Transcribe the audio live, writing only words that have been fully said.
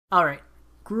Alright,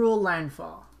 Gruul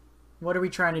Landfall. What are we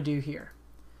trying to do here?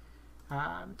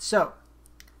 So,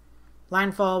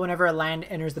 Landfall, whenever a land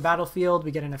enters the battlefield,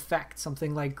 we get an effect.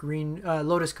 Something like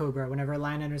Lotus Cobra. Whenever a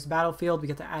land enters the battlefield, we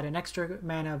get to add an extra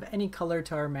mana of any color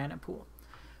to our mana pool.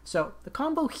 So, the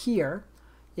combo here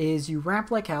is you ramp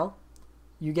like hell,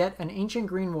 you get an Ancient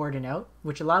Greenwarden out,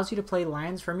 which allows you to play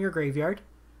lands from your graveyard,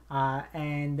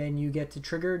 and then you get to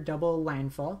trigger double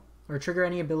Landfall, or trigger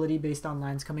any ability based on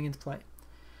lands coming into play.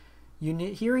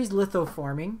 Nahiri's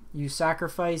Lithoforming. You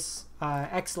sacrifice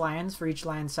X lands for each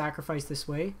land sacrificed this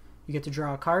way. You get to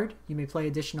draw a card. You may play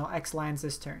additional X lands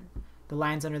this turn. The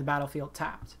lands under the battlefield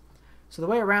tapped. So the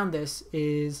way around this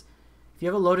is, if you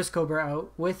have a Lotus Cobra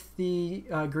out with the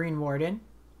Greenwarden,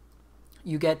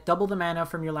 you get double the mana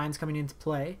from your lands coming into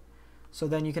play. So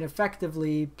then you can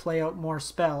effectively play out more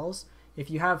spells. If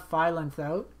you have Phyllenth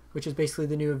out, which is basically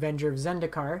the new Avenger of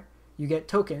Zendikar, you get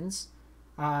tokens,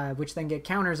 which then get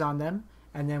counters on them.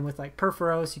 And then with like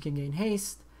Perforos, you can gain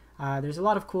haste. There's a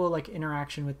lot of cool like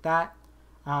interaction with that.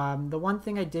 The one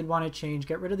thing I did want to change,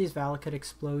 get rid of these Valakut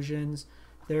explosions.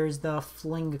 There's the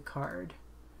Fling card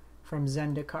from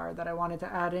Zendikar that I wanted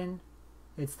to add in.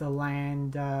 It's the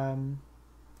land,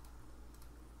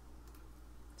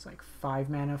 it's like 5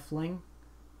 mana Fling.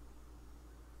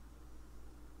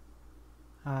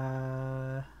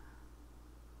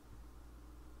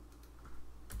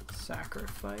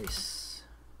 Sacrifice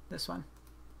this one.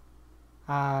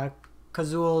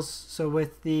 Kazuul's, so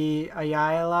with the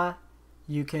Ayala,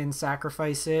 you can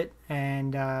sacrifice it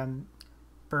and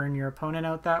burn your opponent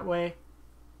out that way.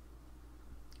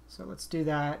 So let's do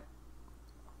that.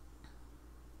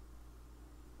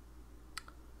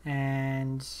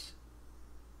 And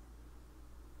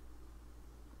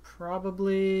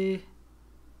probably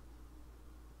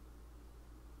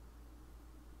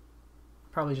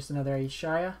just another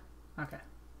Ashaya. Okay,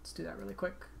 let's do that really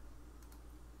quick.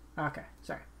 Okay,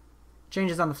 sorry.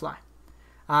 Changes on the fly.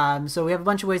 So we have a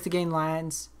bunch of ways to gain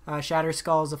lands.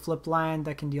 Shatterskull is a flip land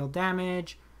that can deal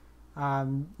damage.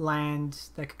 Land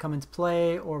that could come into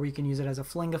play, or we can use it as a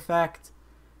fling effect.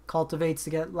 Cultivates to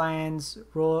get lands.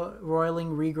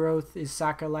 Roiling Regrowth is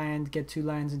sack a land, get 2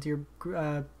 lands into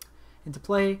your into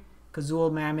play.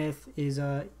 Kazandu Mammoth is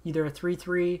either a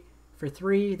 3/3 for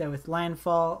 3 that with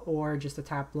Landfall, or just a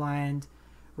tap land.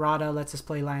 Radha lets us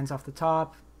play lands off the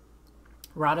top.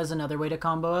 Radha is another way to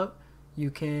combo out.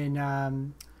 You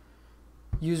can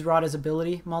use Radha's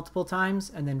ability multiple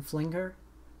times and then fling her.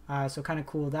 So kind of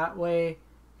cool that way.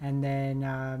 And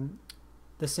then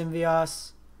the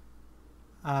Symbiosis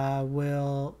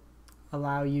will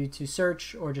allow you to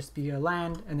search or just be a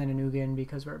land, and then an Ugin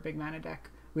because we're a big mana deck.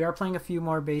 We are playing a few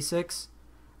more basics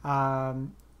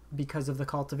because of the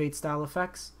Cultivate style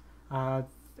effects.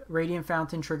 Radiant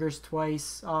Fountain triggers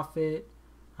twice off it.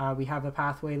 We have a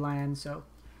Pathway land, so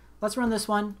let's run this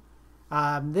one.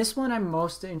 This one I'm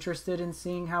most interested in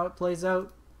seeing how it plays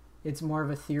out. It's more of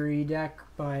a theory deck,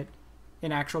 but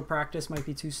in actual practice might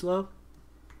be too slow.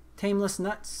 Tameless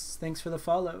Nuts, thanks for the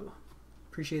follow.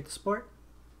 Appreciate the support.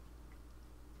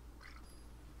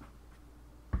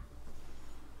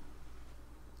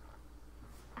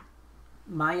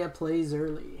 Maya plays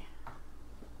early.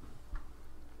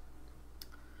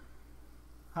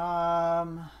 I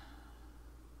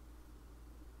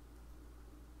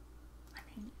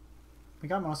mean, we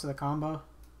got most of the combo.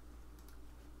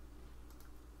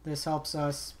 This helps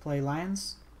us play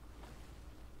lands.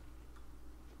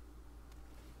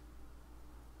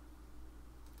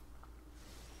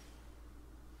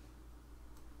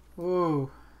 Ooh.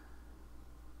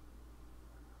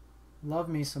 Love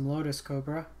me some Lotus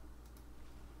Cobra.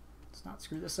 Let's not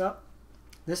screw this up.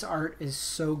 This art is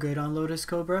so good on Lotus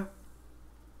Cobra.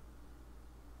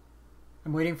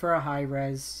 I'm waiting for a high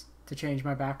res to change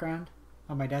my background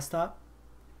on my desktop.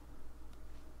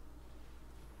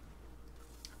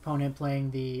 Opponent playing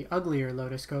the uglier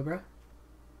Lotus Cobra.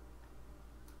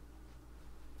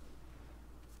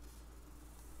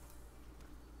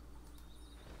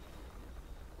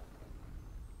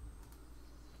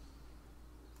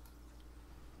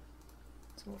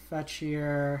 So we'll fetch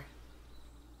here.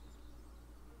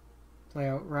 Play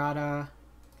out Radha.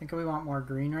 I think we want more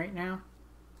green right now.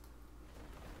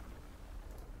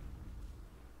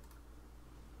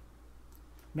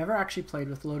 Never actually played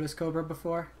with Lotus Cobra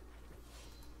before.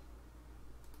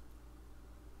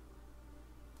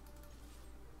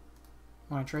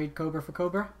 Want to trade Cobra for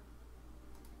Cobra?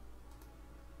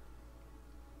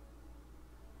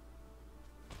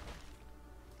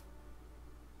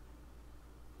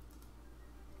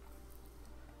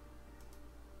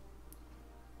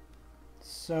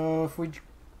 So if we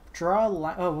draw a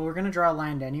oh, well, we're going to draw a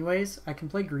land anyways. I can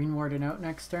play Greenwarden out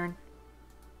next turn.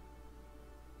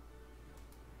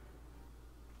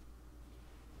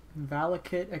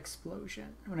 Valakut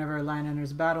Explosion. Whenever a land enters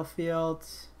the battlefield.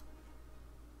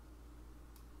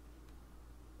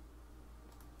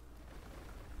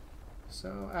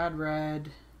 So add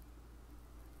red.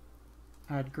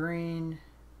 Add green.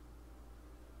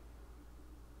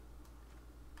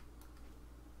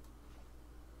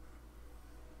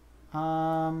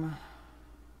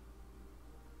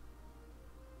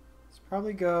 Let's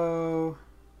probably go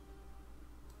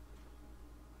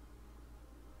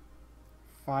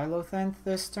Philothenth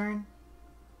this turn.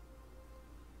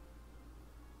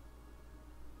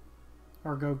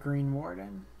 Or go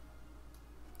Greenwarden.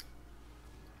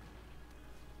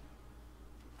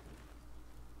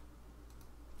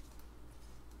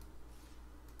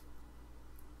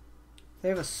 They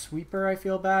have a sweeper, I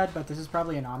feel bad, but this is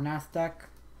probably an Omnath deck.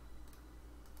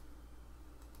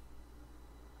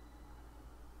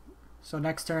 So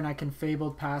next turn I can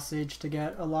Fabled Passage to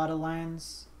get a lot of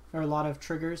lands, or a lot of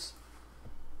triggers.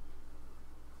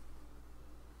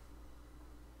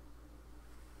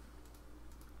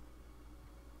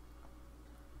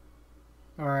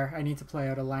 Or I need to play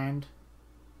out a land.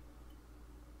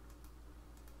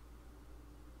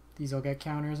 These will get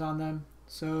counters on them.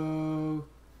 So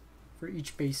for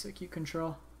each basic you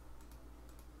control.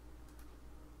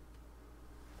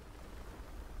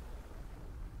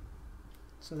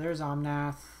 So there's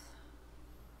Omnath.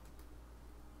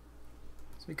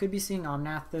 So we could be seeing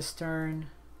Omnath this turn.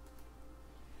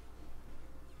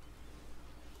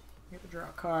 We have to draw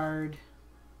a card.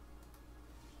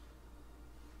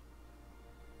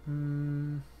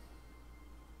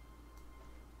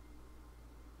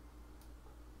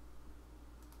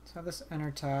 Let's have this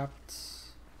enter tapped.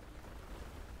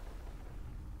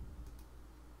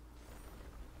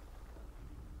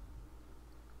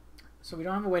 So we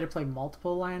don't have a way to play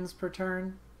multiple lands per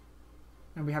turn,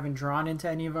 and we haven't drawn into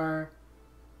any of our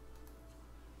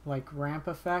like ramp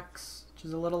effects, which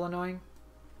is a little annoying.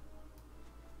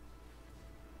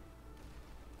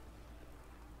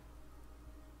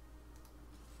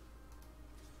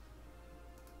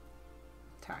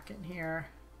 Attack in here.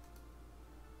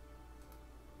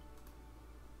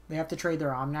 They have to trade their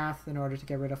Omnath in order to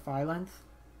get rid of Philothenth.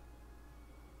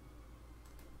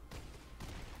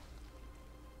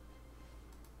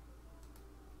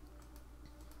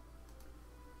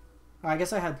 Oh, I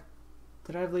guess I had...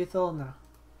 Did I have lethal? No.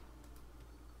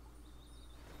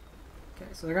 Okay,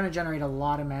 so they're going to generate a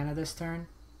lot of mana this turn.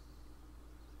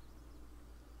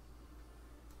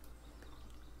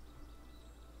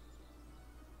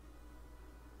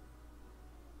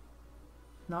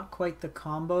 Not quite the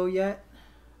combo yet.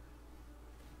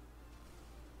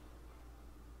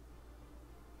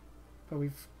 But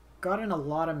we've gotten a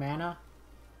lot of mana.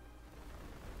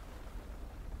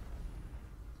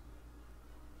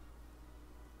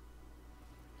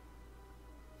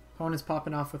 Opponent's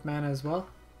popping off with mana as well.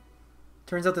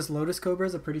 Turns out this Lotus Cobra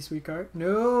is a pretty sweet card.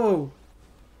 No!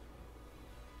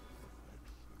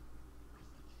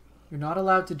 You're not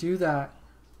allowed to do that.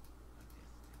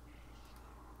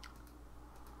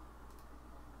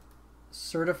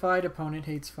 Certified opponent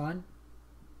hates fun.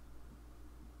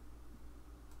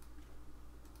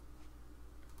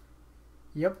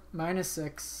 Yep,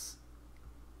 -6.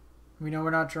 We know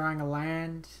we're not drawing a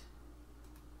land.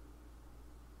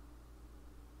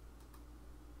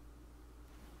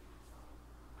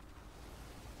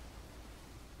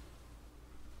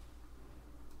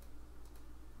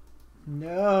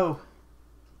 No.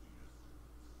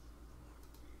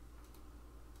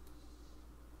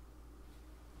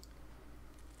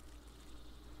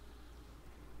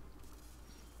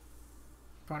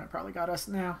 Opponent probably got us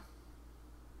now.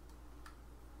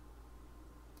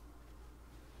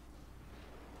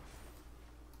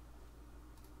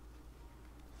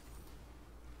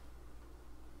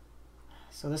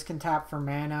 So this can tap for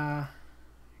mana.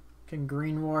 Can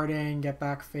Greenwarden, get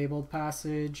back Fabled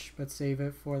Passage, but save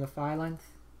it for the Philothenth.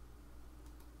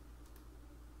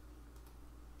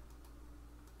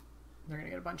 They're going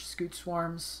to get a bunch of Scute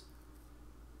Swarms.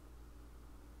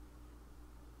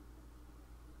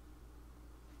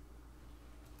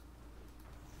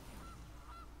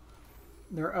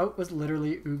 Their out was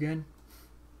literally Ugin.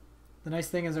 The nice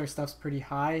thing is our stuff's pretty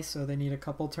high, so they need a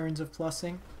couple turns of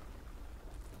plussing.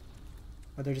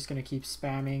 But they're just going to keep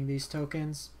spamming these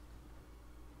tokens.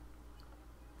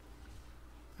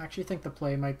 I actually think the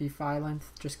play might be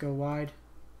Philothenth, just go wide.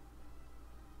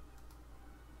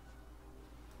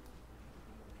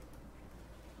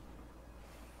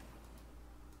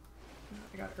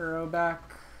 I got Uro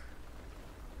back.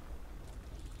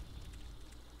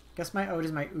 Guess my out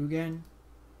is my Ugin.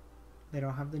 They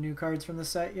don't have the new cards from the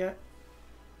set yet.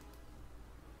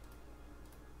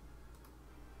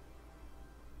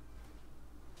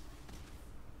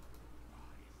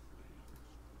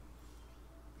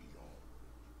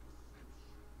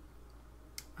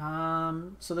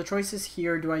 So the choice is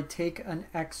here. Do I take an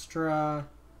extra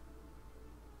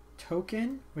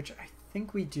token? Which I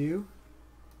think we do.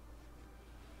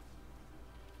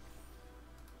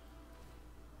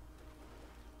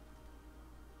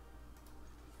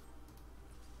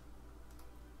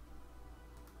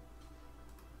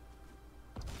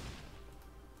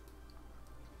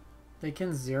 They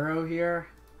can 0 here.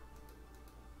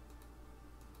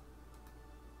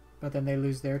 But then they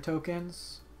lose their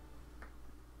tokens.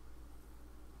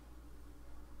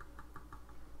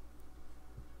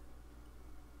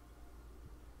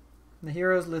 The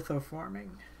hero's Lithoforming.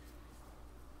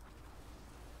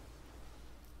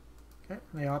 Okay,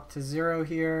 they opt to 0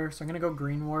 here. So I'm going to go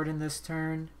Greenwarden this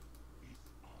turn.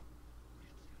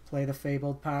 Play the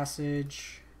Fabled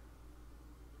Passage.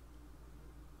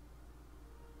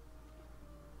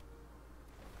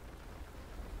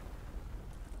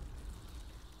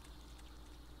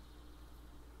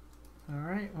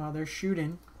 Alright, well they're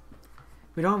shooting.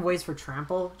 We don't have ways for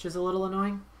trample, which is a little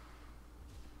annoying.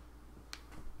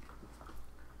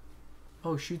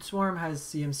 Oh, Scute Swarm has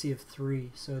CMC of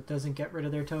 3, so it doesn't get rid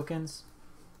of their tokens.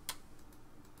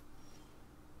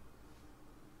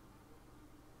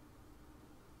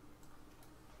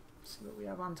 Let's see what we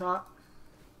have on top.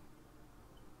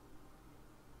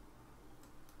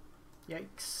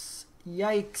 Yikes.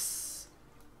 Yikes.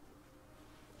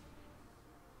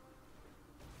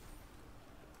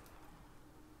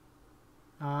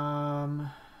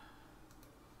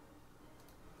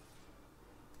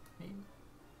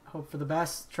 Hope for the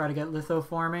best. Try to get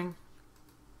Lithoforming.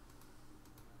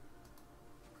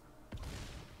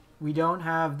 We don't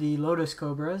have the Lotus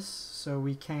Cobras, so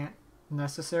we can't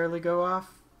necessarily go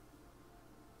off.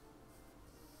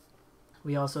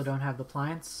 We also don't have the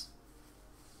Plants.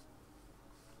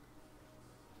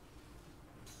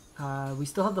 We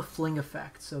still have the Fling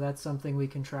effect, so that's something we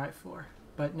can try for.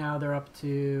 But now they're up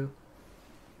to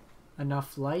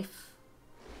enough life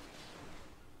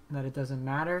that it doesn't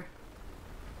matter.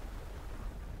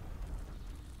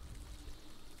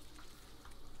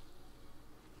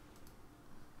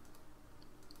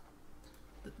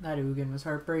 That Ugin was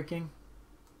heartbreaking.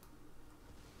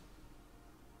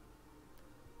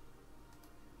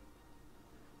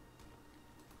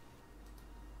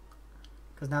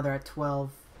 Because now they're at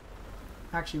 12.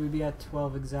 Actually, we'd be at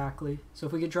 12 exactly. So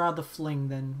if we could draw the Fling,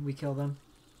 then we kill them.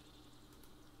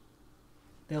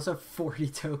 They also have 40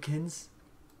 tokens.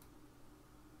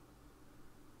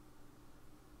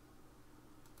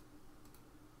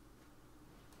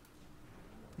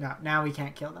 No, now we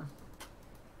can't kill them.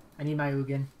 I need my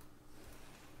Ugin.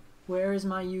 Where is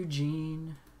my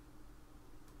Eugene?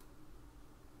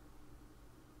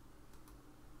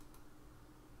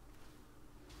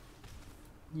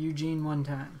 Eugene one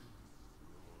time.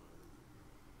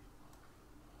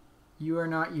 You are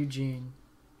not Eugene.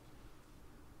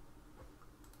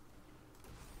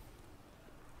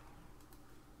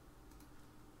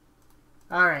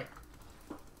 Alright.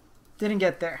 Didn't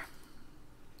get there.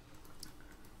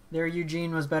 Their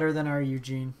Eugene was better than our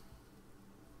Eugene.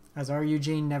 As our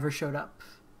Eugene never showed up.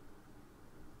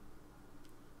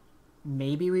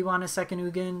 Maybe we want a second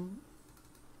Ugin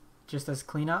just as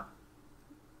cleanup.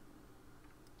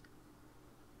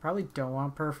 Probably don't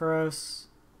want Perforos.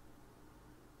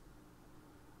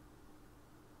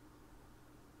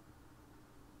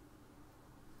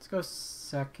 Let's go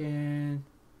second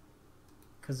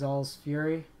Kazuul's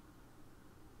Fury.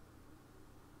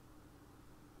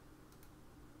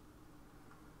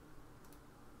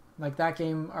 Like that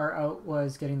game, our out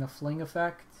was getting the Fling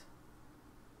effect.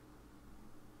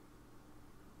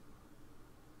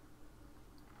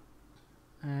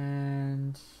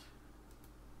 And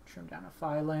trim down a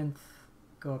Phi length,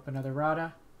 go up another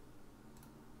Radha.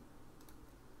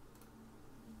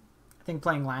 I think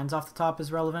playing lands off the top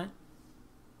is relevant.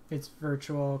 It's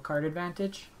virtual card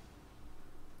advantage.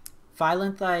 Phi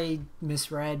length I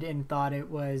misread and thought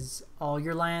it was all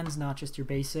your lands, not just your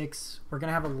basics. We're going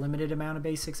to have a limited amount of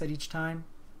basics at each time.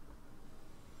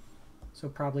 So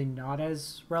probably not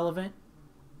as relevant.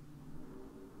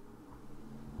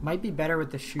 Might be better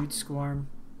with the Scute Swarm,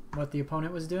 what the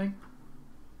opponent was doing.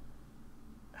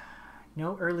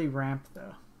 No early ramp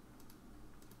though.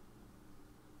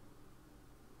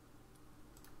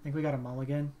 I think we got a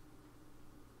mulligan.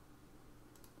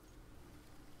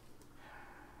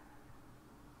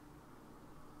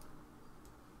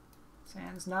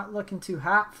 Sand's not looking too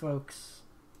hot, folks.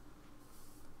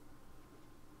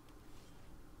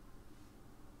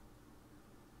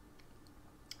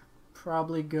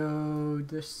 probably go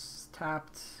this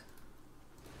tapped.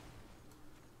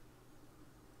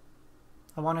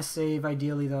 I want to save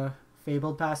ideally the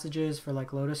Fabled Passages for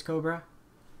like Lotus Cobra.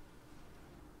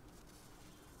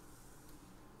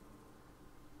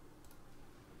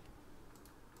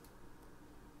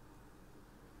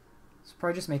 So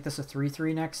probably just make this a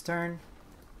 3/3 next turn.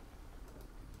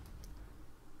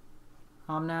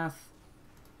 Omnath.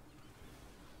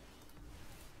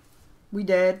 We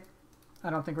did. I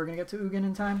don't think we're going to get to Ugin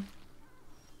in time.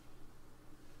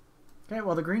 Okay,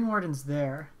 well the Greenwarden's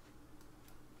there.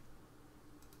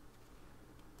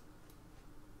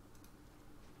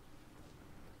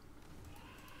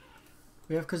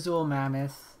 We have Kazuul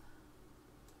Mammoth.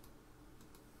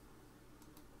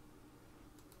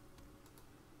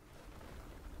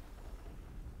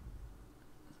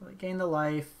 So they gain the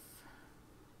life.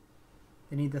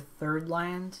 They need the third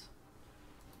land.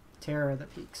 Terror of the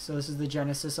Peaks. So this is the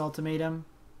Genesis Ultimatum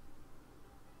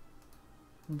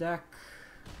deck.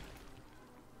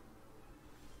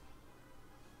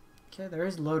 Okay, there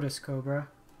is Lotus Cobra.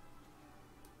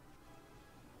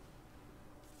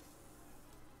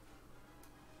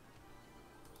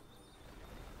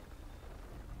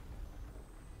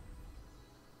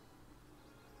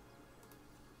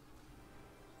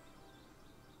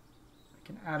 I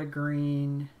can add a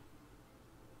green.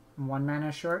 1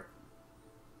 mana short.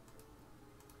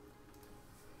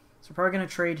 So we're probably going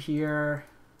to trade here.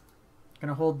 Going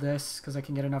to hold this because I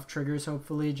can get enough triggers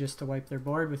hopefully just to wipe their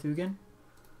board with Ugin.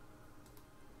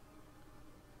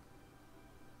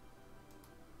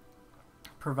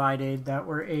 Provided that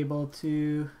we're able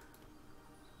to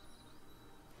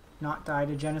not die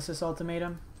to Genesis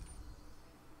Ultimatum.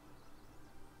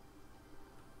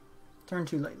 Turn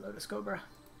too late, Lotus Cobra.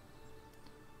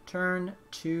 Turn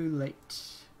too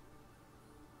late.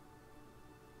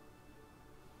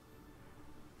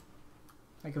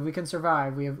 Like if we can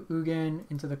survive, we have Ugin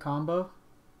into the combo.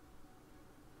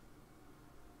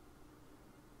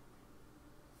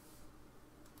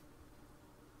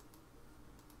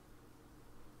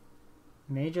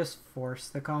 May just force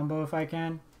the combo if I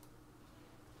can.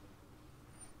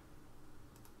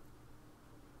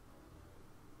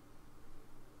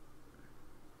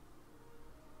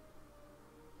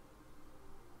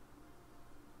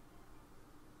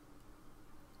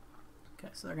 Okay,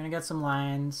 so they're gonna get some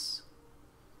lands.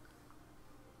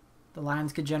 The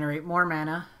lands could generate more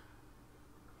mana.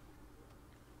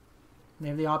 They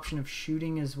have the option of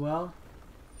shooting as well.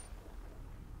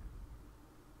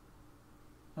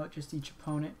 Oh, just each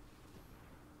opponent.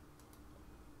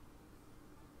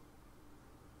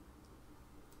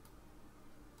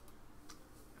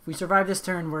 If we survive this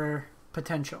turn, we're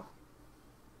potential.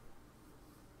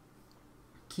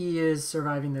 Key is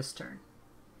surviving this turn.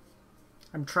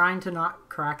 I'm trying to not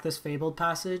crack this Fabled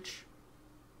Passage.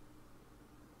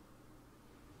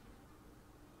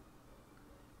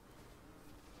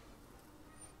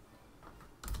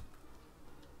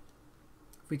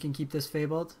 If we can keep this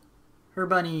Fabled. Her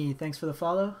Bunny, thanks for the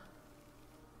follow.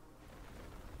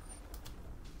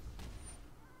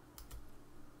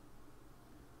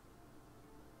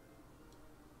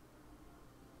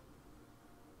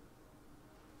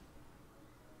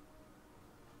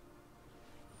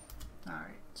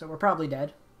 Alright, so we're probably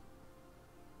dead.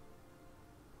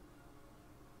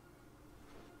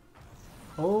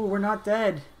 Oh, we're not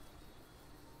dead.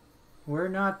 We're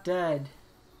not dead.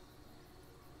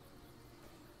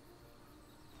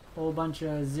 Whole bunch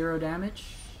of 0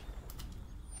 damage.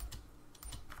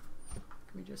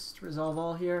 Can we just resolve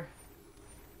all here?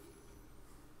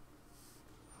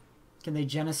 Can they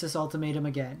Genesis Ultimatum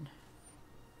again?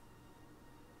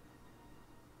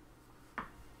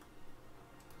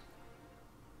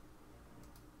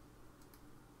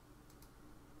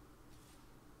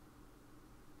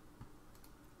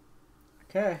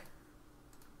 Okay.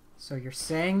 So you're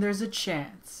saying there's a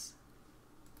chance.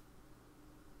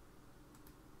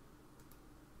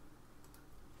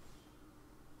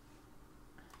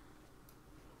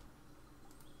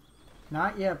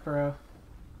 Not yet, bro.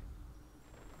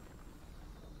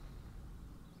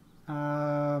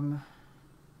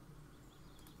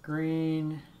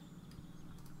 Green.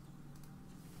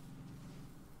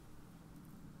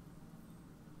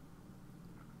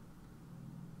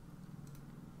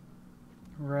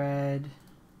 Red.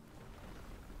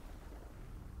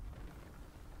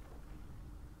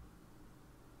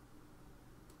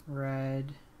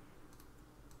 Red.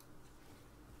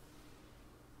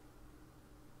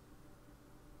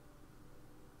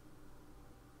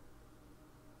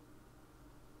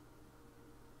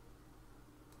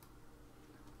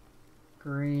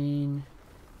 Green.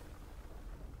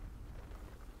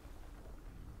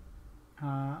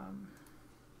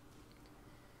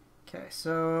 Okay,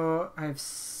 so I have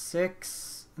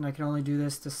 6, and I can only do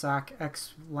this to sack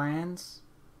X lands.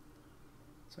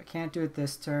 So I can't do it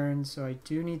this turn, so I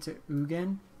do need to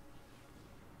Ugin.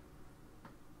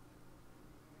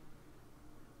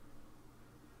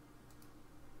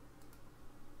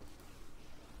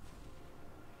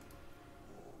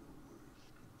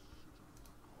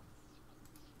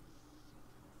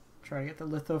 Try to get the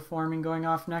Lithoforming going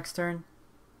off next turn.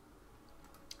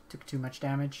 Took too much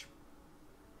damage.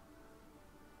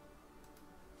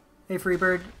 Hey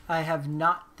Freebird, I have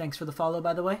not. Thanks for the follow,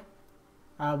 by the way.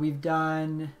 We've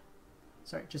done.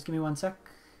 Sorry, just give me 1 sec.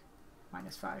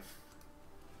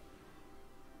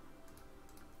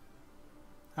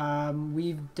 -5.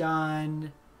 We've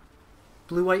done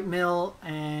blue-white mill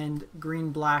and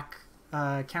green-black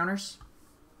counters.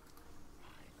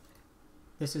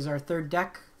 This is our 3rd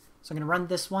deck, so I'm going to run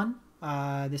this one.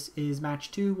 This is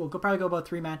match 2. We'll probably go about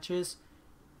 3 matches,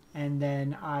 and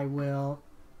then I will.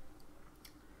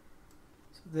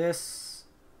 So this.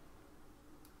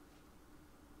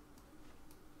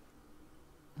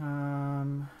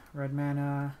 Red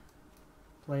mana.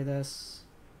 Play this.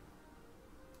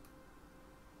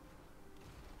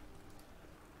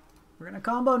 We're gonna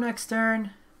combo next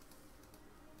turn.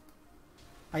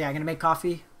 Oh yeah, I'm gonna make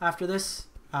coffee after this.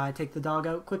 Take the dog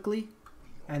out quickly,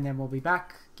 and then we'll be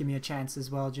back. Give me a chance as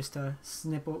well just to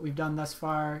snip what we've done thus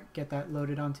far, get that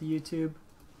loaded onto YouTube.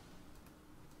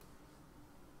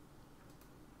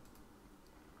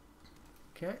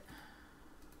 Okay.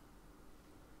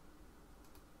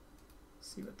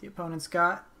 See what the opponent's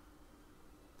got.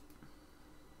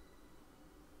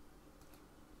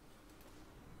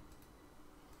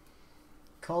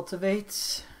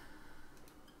 Cultivate.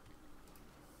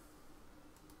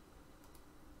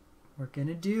 We're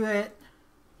gonna do it.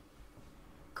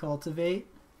 Cultivate.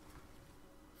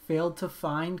 Failed to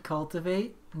find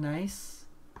Cultivate. Nice.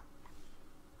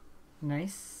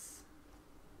 Nice.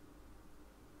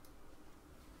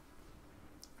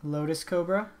 Lotus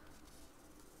Cobra.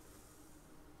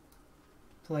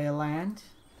 Play a land.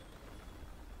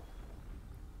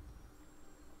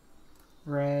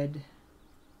 Red.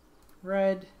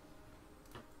 Red.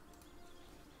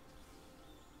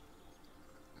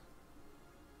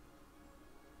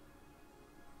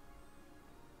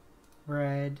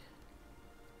 Red.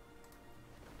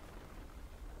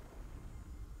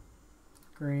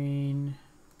 Green.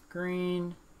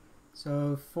 Green.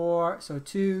 So 4. So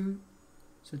 2.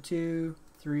 So 2,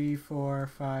 3, 4,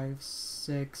 5,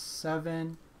 6,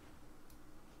 7.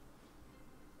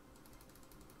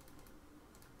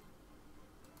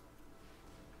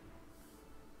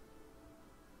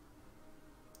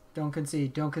 Don't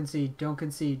concede, don't concede, don't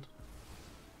concede.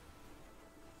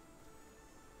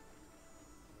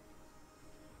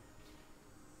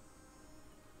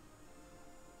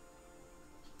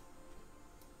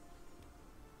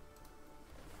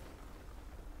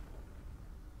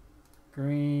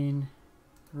 Green,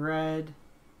 red.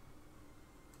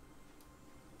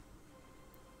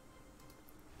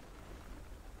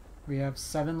 We have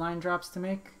 7 line drops to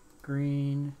make.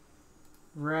 Green,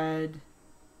 red.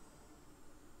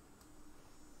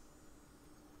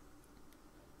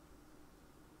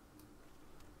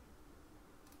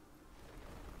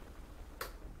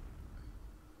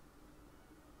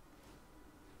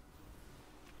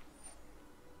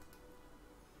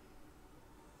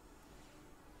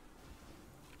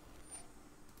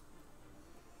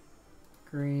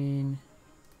 Green,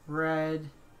 red,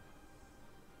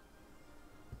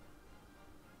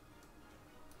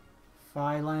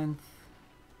 phi length,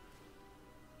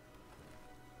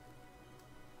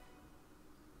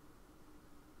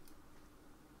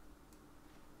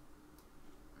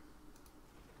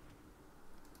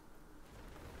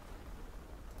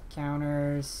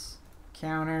 counters,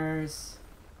 counters,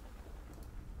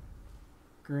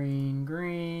 green,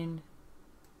 green,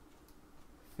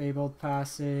 Fabled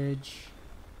Passage.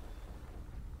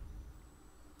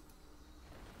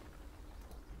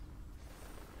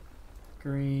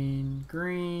 Green,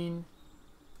 green,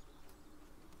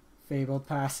 Fabled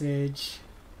Passage.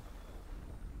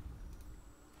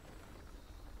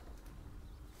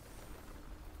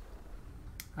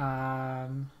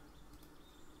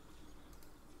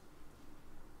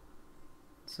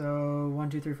 So 1,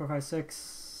 2, 3, 4, 5, 6.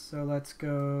 So let's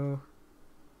go.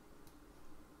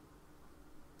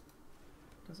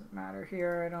 Doesn't matter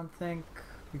here, I don't think.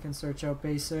 We can search out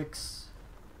basics.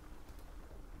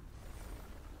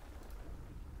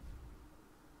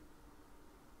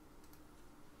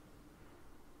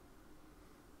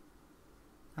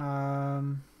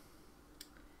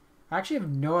 I actually have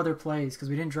no other plays because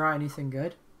we didn't draw anything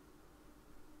good.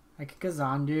 Like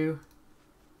Kazandu.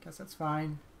 Guess that's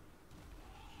fine.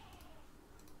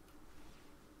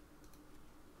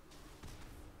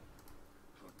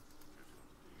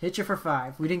 Hit you for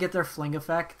 5. We didn't get their fling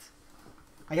effect.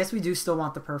 I guess we do still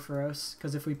want the Perforos,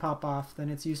 because if we pop off, then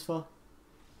it's useful.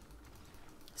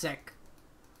 Sick.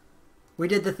 We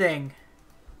did the thing.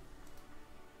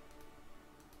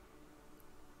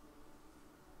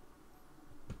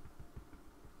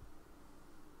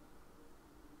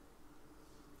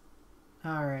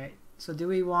 Alright, so do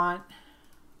we want...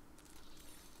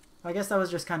 I guess that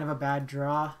was just kind of a bad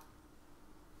draw.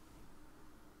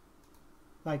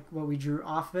 Like what we drew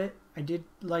off it. I did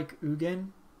like Ugin.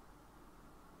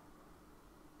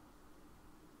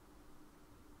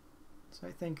 So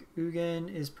I think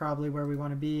Ugin is probably where we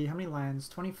want to be. How many lands?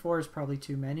 24 is probably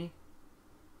too many.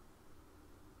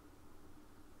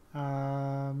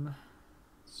 Let's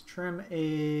trim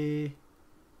a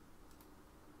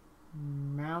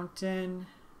mountain.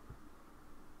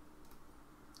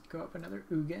 Go up another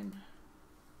Ugin.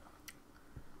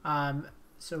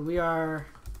 So we are...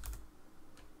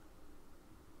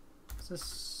 Is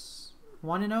this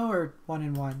 1-0 or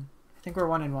 1-1? I think we're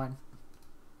 1-1.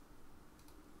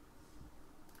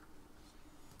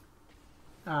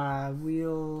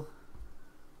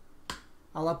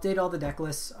 I'll update all the deck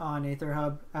lists on Aether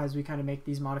Hub as we kind of make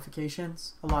these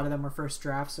modifications. A lot of them were first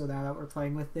drafts, so now that we're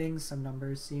playing with things, some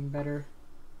numbers seem better.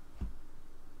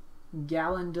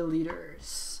 Gallon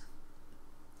deleters.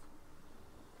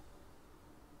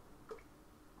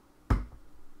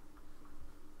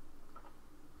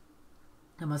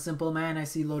 I'm a simple man. I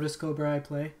see Lotus Cobra, I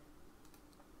play.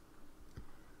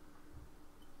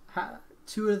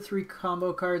 2 of the 3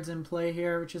 combo cards in play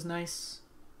here, which is nice.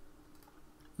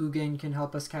 Ugin can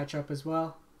help us catch up as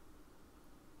well.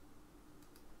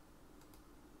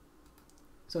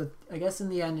 So I guess in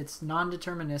the end it's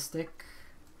non-deterministic,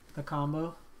 the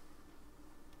combo.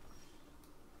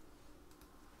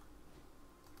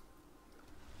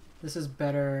 This is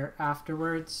better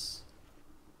afterwards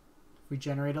if we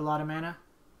generate a lot of mana.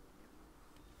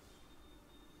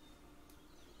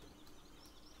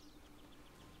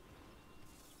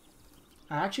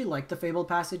 I actually like the Fabled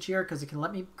Passage here because it can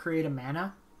let me create a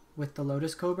mana with the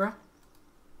Lotus Cobra.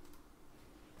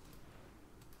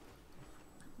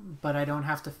 But I don't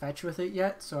have to fetch with it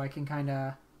yet, so I can kind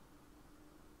of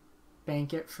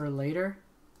bank it for later.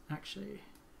 Actually,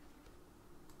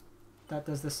 that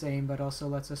does the same, but also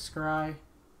lets us scry.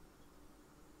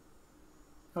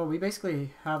 Oh, we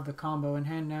basically have the combo in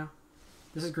hand now.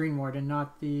 This is Greenwarden,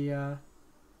 not the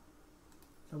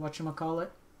whatchamacallit.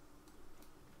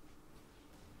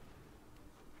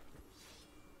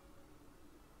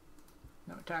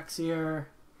 No attacks here.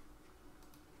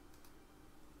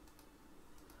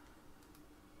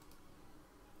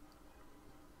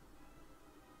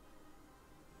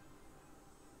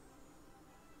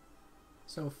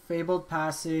 So Fabled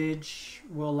Passage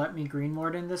will let me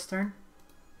Greenwarden this turn.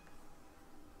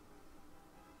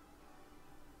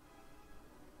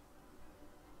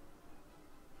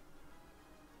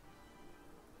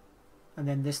 And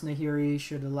then this Nahiri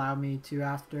should allow me to,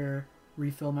 after,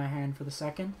 refill my hand for the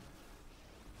second.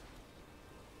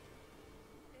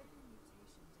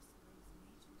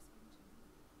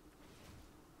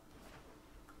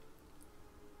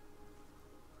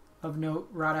 Of note,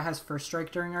 Radha has first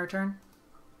strike during our turn.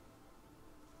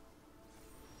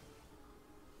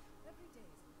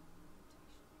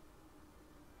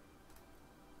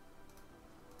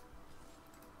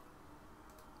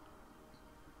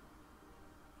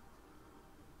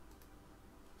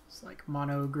 It's like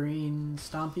mono green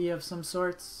stompy of some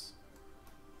sorts.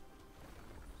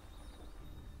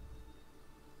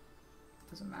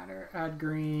 Doesn't matter. Add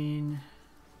green.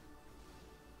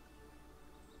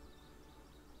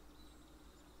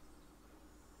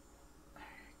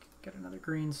 Get another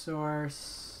green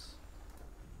source.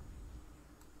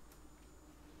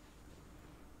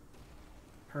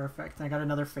 Perfect. I got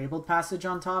another Fabled Passage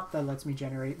on top that lets me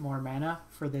generate more mana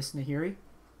for this Nahiri.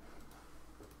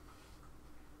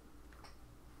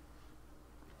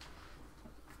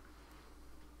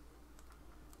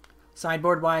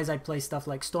 Sideboard wise, I'd play stuff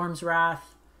like Storm's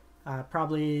Wrath,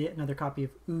 probably another copy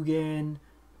of Ugin,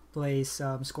 play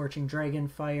some Scorching Dragon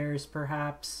Fires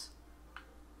perhaps.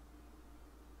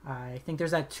 I think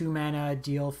there's that 2 mana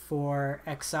deal for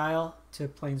exile to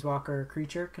Planeswalker or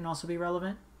creature can also be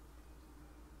relevant.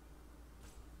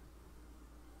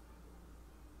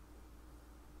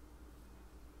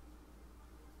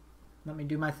 Let me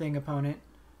do my thing, opponent.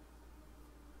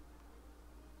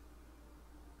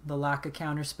 The lack of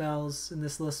counter spells in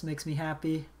this list makes me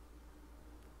happy.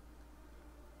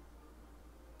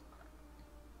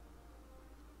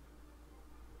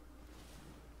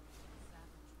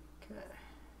 Okay.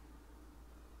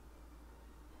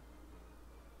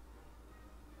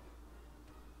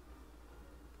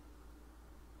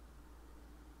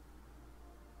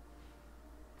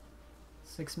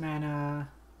 6 mana.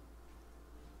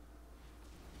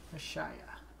 Ashaya.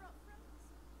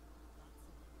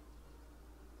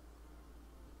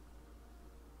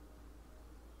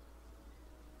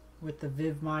 With the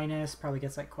Viv minus, probably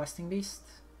gets like Questing Beast.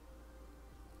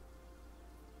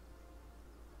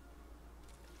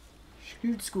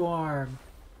 Scute Swarm.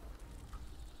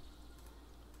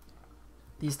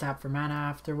 These tap for mana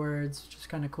afterwards, which is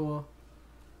kind of cool.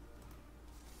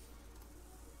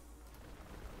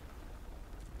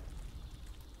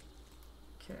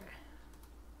 Okay.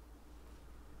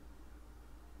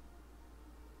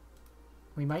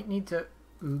 We might need to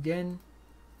Ugin.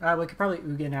 We could probably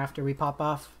Ugin after we pop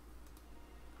off.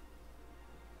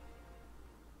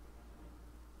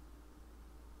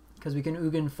 Because we can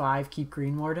Ugin 5, keep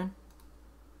Greenwarden.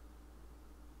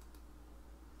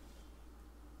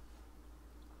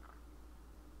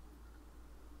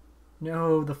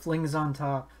 No, the Fling's on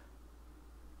top.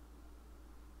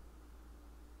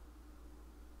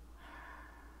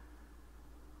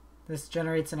 This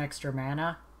generates an extra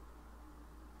mana.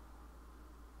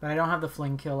 But I don't have the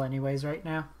Fling kill anyways right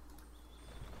now.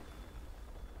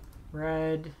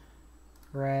 Red.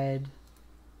 Red.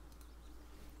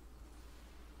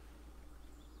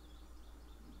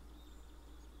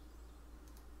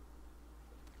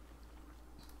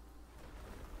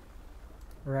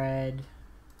 Red.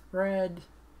 Red.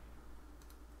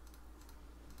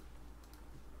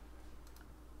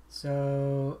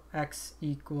 So X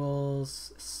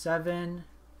equals 7.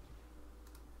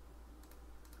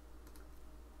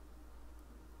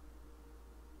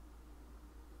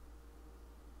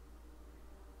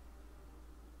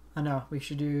 Oh no, we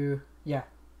should do, yeah.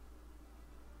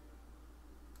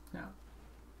 No.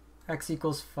 X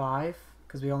equals 5,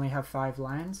 because we only have 5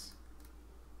 lands.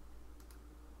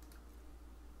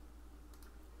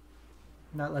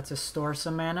 That lets us store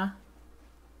some mana.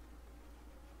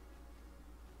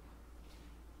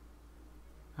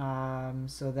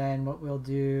 So then what we'll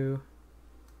do,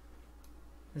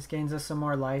 this gains us some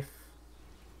more life.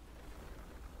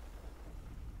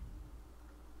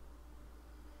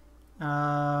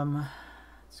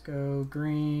 Let's go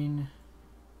green,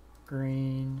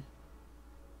 green.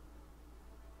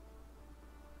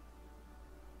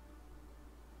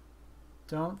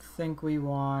 Don't think we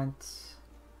want...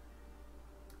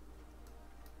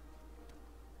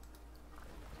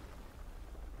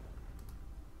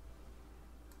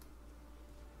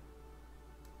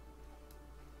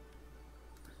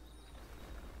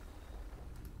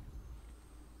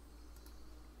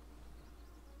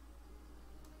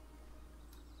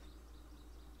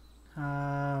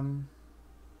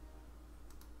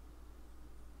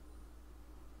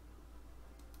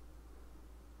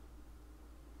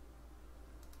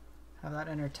 have that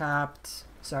enter tapped.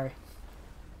 Sorry.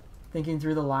 Thinking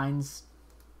through the lines.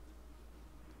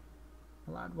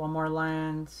 Allowed one more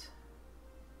land.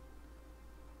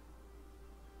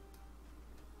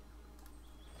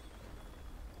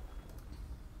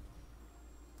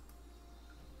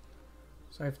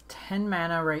 So I have 10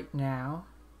 mana right now.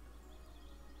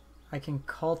 I can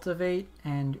Cultivate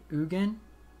and Ugin.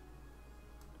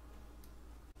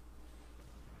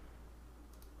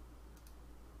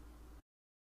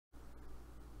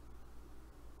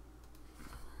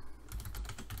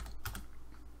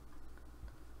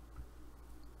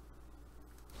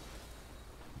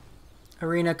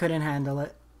 Arena couldn't handle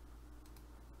it.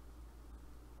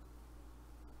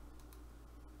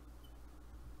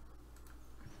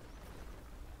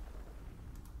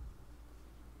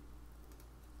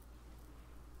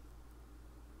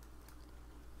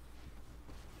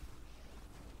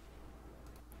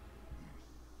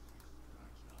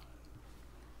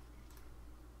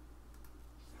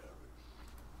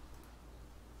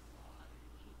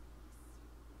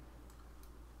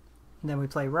 And then we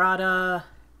play Radha.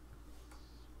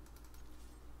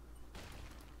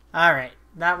 Alright,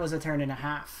 that was a turn and a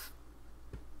half.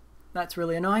 That's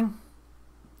really annoying.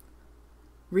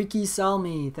 Riki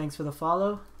Salmi, thanks for the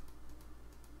follow.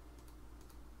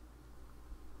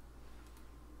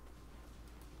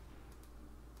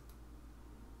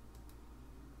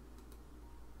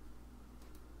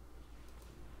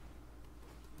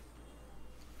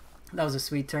 That was a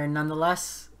sweet turn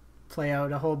nonetheless. Play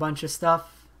out a whole bunch of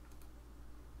stuff.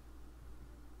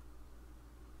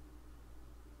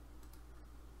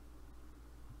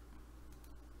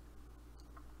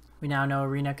 We now know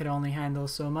Arena could only handle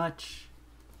so much.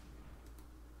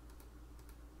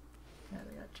 Yeah,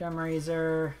 they got Gem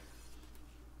Razor.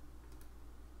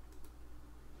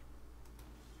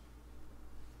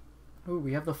 Ooh,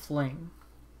 we have the Fling.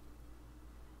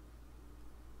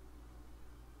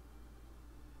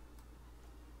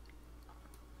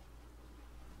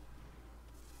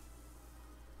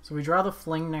 So we draw the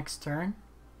Fling next turn.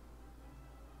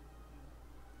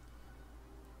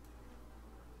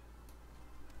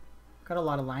 Got a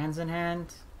lot of lands in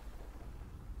hand.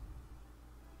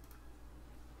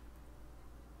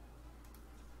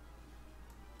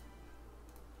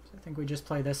 So I think we just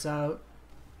play this out.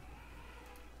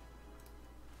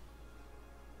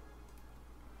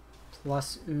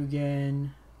 Plus Ugin.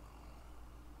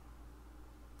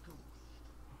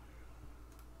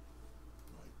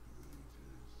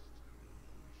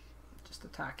 Just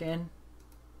attack in.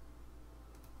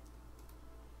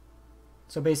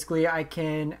 So basically I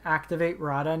can activate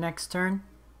Radha next turn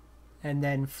and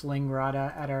then fling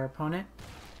Radha at our opponent.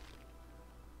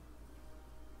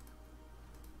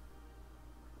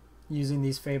 Using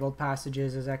these Fabled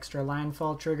Passages as extra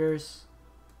landfall triggers.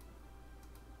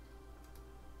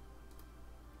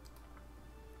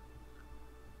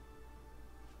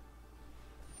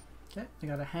 Okay, I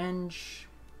got a Henge.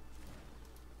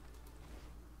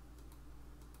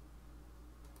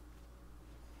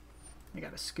 I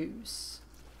got a Scoose.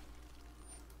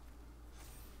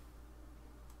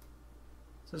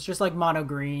 So it's just like mono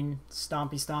green,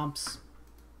 stompy stomps.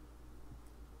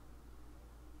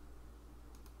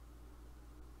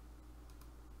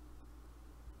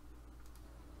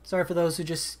 Sorry for those who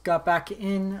just got back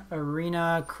in.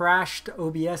 Arena crashed,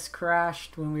 OBS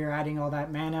crashed when we were adding all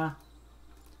that mana.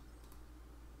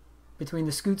 Between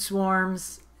the Scute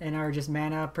Swarms and our just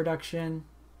mana production.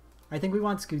 I think we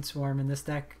want Scute Swarm in this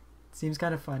deck. Seems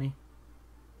kind of funny.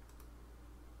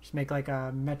 Just make like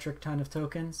a metric ton of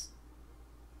tokens.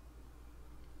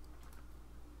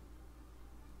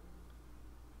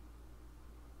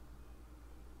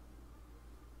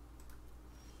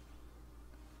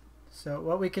 So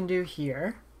what we can do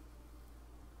here,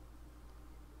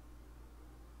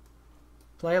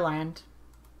 play a land,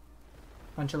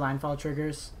 bunch of landfall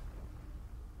triggers.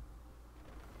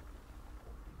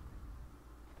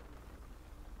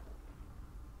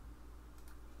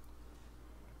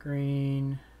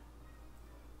 Green,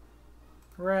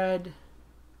 red,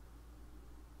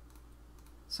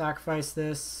 sacrifice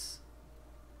this,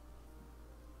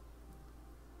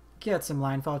 get some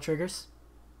landfall triggers.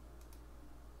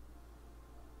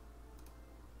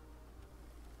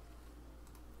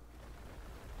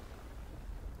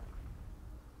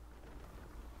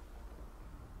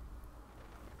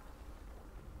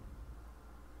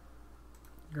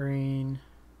 Green.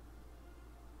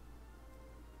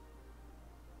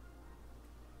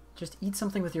 Just eat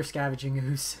something with your Scavenging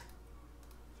Ooze.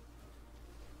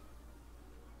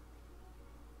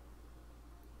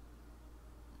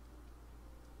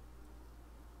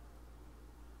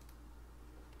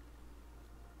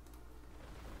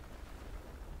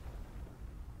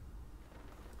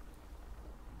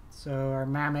 So our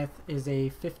Mammoth is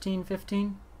a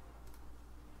 15/15.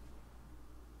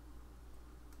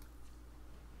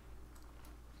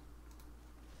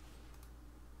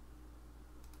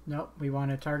 Nope, we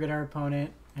want to target our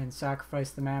opponent and sacrifice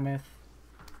the Mammoth.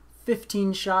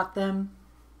 15 shot them.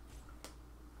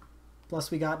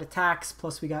 Plus we got attacks,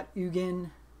 plus we got Ugin.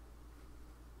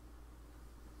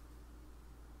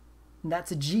 And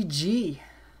that's a GG.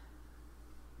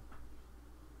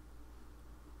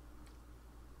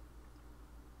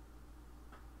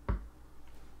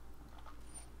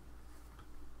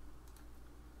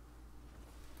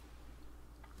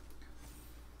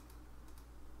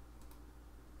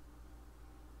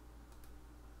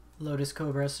 Lotus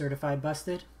Cobra certified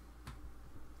busted.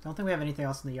 Don't think we have anything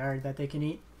else in the yard that they can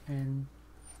eat, and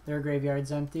their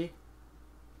graveyard's empty.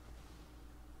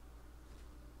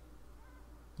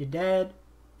 You're dead.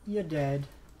 You're dead.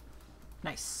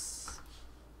 Nice.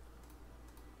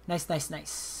 Nice, nice,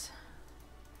 nice.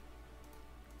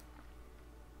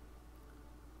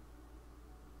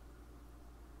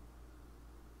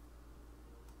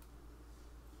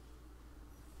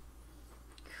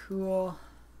 Cool.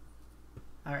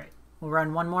 Alright, we'll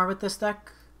run one more with this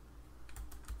deck.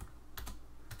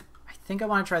 I think I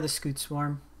want to try the Scute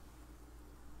Swarm.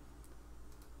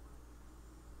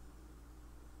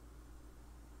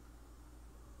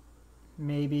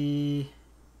 Maybe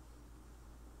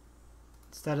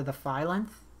instead of the Phi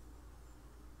Length.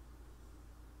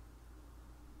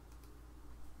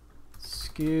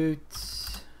 Scute.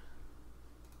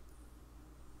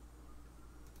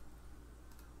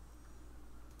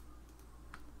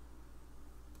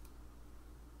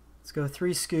 Let's go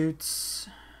 3 Scutes.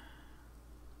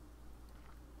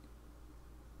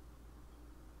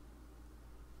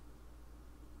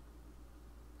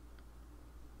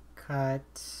 Cut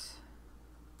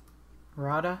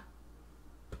Radha.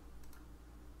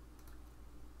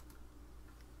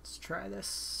 Let's try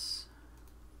this.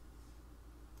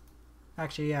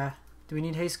 Actually, yeah. Do we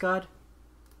need Haste God?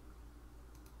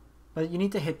 But you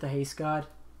need to hit the Haste God.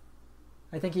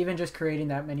 I think even just creating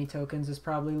that many tokens is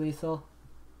probably lethal.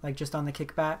 Like just on the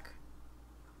kickback.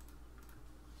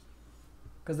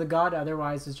 Because the God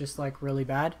otherwise is just like really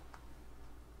bad.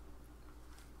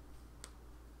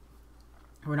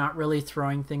 We're not really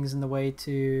throwing things in the way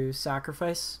to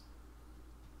sacrifice.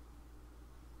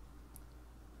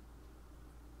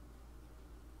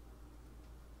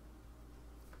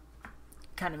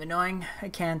 Kind of annoying. I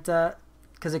can't,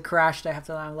 because it crashed, I have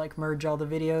to like merge all the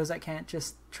videos. I can't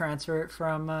just transfer it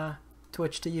from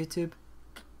Twitch to YouTube.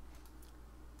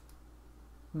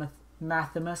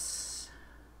 Mathimus.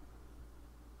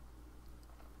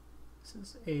 This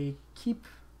is a keep.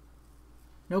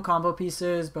 No combo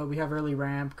pieces, but we have early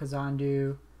ramp.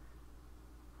 Kazandu.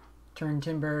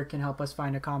 Turntimber can help us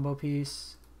find a combo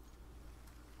piece.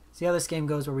 See how this game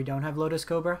goes where we don't have Lotus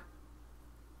Cobra?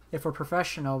 If we're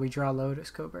professional, we draw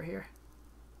Lotus Cobra here.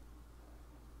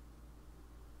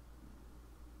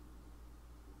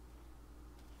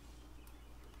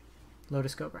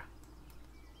 Lotus Cobra.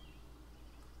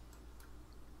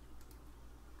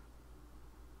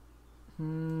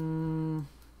 Nah.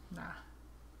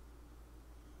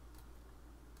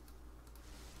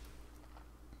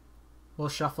 We'll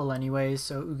shuffle anyways,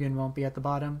 so Ugin won't be at the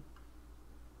bottom.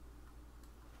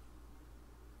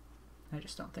 I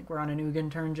just don't think we're on an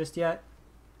Ugin turn just yet.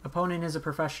 Opponent is a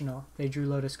professional. They drew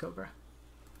Lotus Cobra.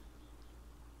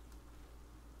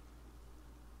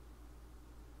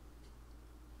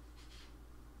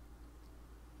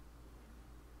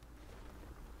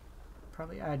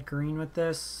 Probably add green with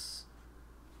this.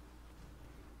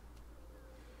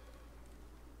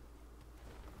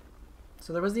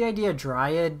 So there was the idea of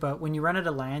Dryad, but when you run out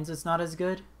of lands, it's not as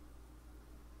good.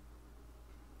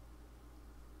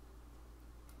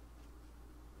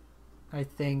 I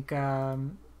think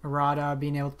Radha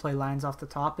being able to play lands off the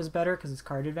top is better because it's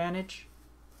card advantage.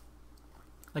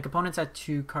 Like opponents at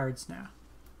 2 cards now.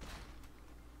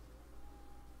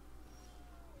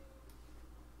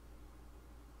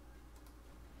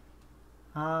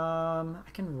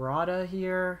 I can Radha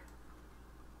here.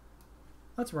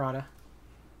 Let's Radha.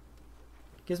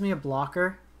 Gives me a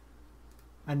blocker.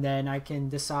 And then I can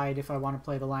decide if I want to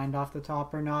play the land off the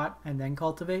top or not, and then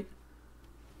cultivate.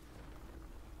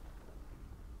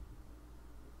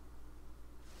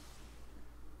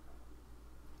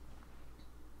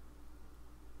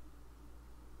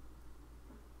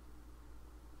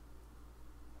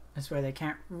 This way they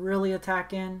can't really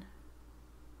attack in.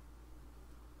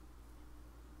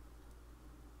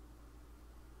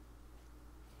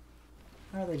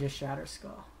 Or they just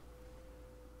Shatterskull.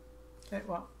 Okay,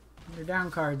 well, they're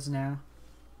down cards now.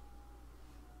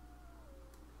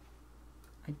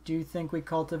 I do think we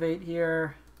cultivate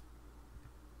here.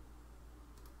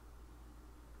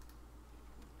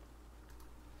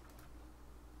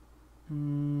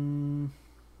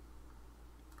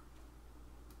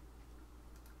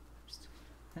 Just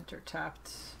enter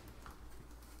tapped.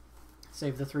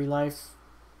 Save the 3 life.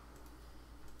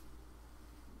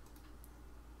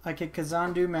 I could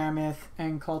Kazandu Mammoth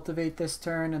and cultivate this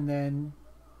turn and then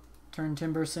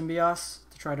Turntimber Symbiosis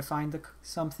to try to find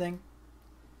something.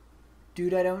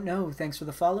 Dude, I don't know. Thanks for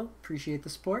the follow. Appreciate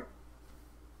the support.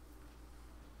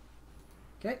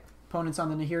 Okay, opponents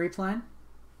on the Nahiri plan.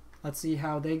 Let's see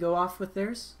how they go off with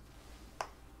theirs.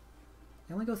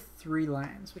 They only go 3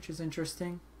 lands, which is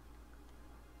interesting.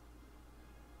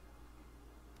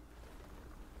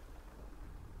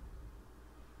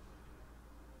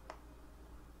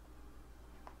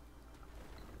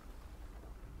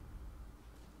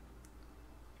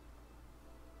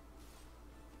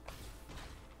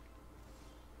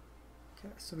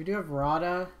 So we do have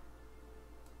Radha.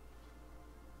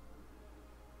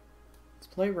 Let's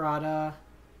play Radha.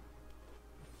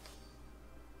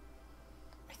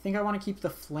 I think I want to keep the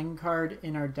Fling card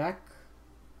in our deck.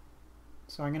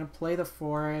 So I'm going to play the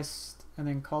Forest and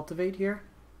then Cultivate here.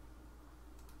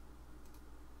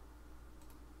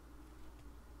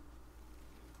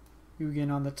 Ugin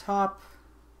on the top.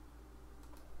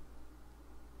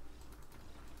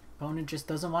 Opponent just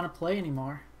doesn't want to play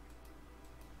anymore.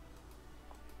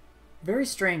 Very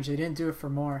strange they didn't do it for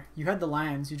more. You had the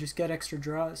lands, you just get extra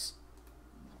draws.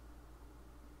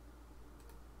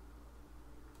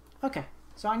 Okay,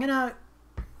 so I'm gonna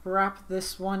wrap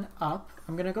this one up.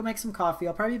 I'm gonna go make some coffee.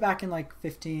 I'll probably be back in like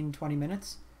 15-20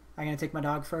 minutes. I'm gonna take my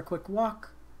dog for a quick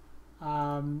walk.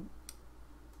 I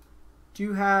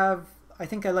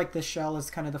think I like this shell as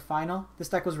kind of the final. This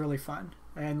deck was really fun.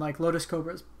 And like Lotus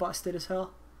Cobra is busted as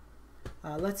hell.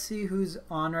 Let's see who's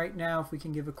on right now, if we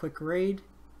can give a quick raid.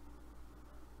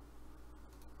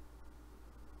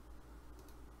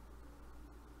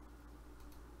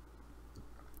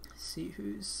 see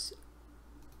who's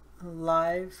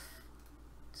live.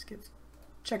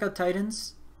 Check out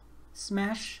Titans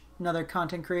Smash, another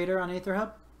content creator on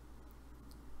AetherHub.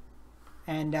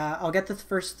 And I'll get the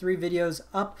first 3 videos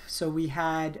up. So we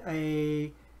had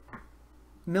a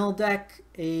mill deck,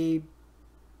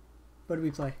 what did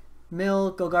we play?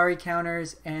 Mill, Golgari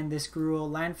counters, and this Gruul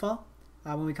Landfall.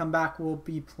 When we come back, we'll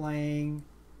be playing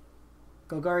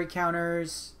Golgari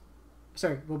counters.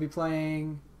 Sorry, we'll be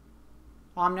playing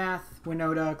Omnath,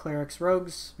 Winota, Clerics,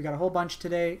 Rogues. We got a whole bunch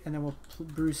today, and then we'll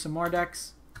brew some more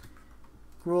decks.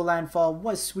 Gruul Landfall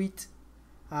was sweet.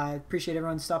 I appreciate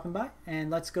everyone stopping by, and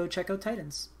let's go check out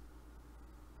Titans.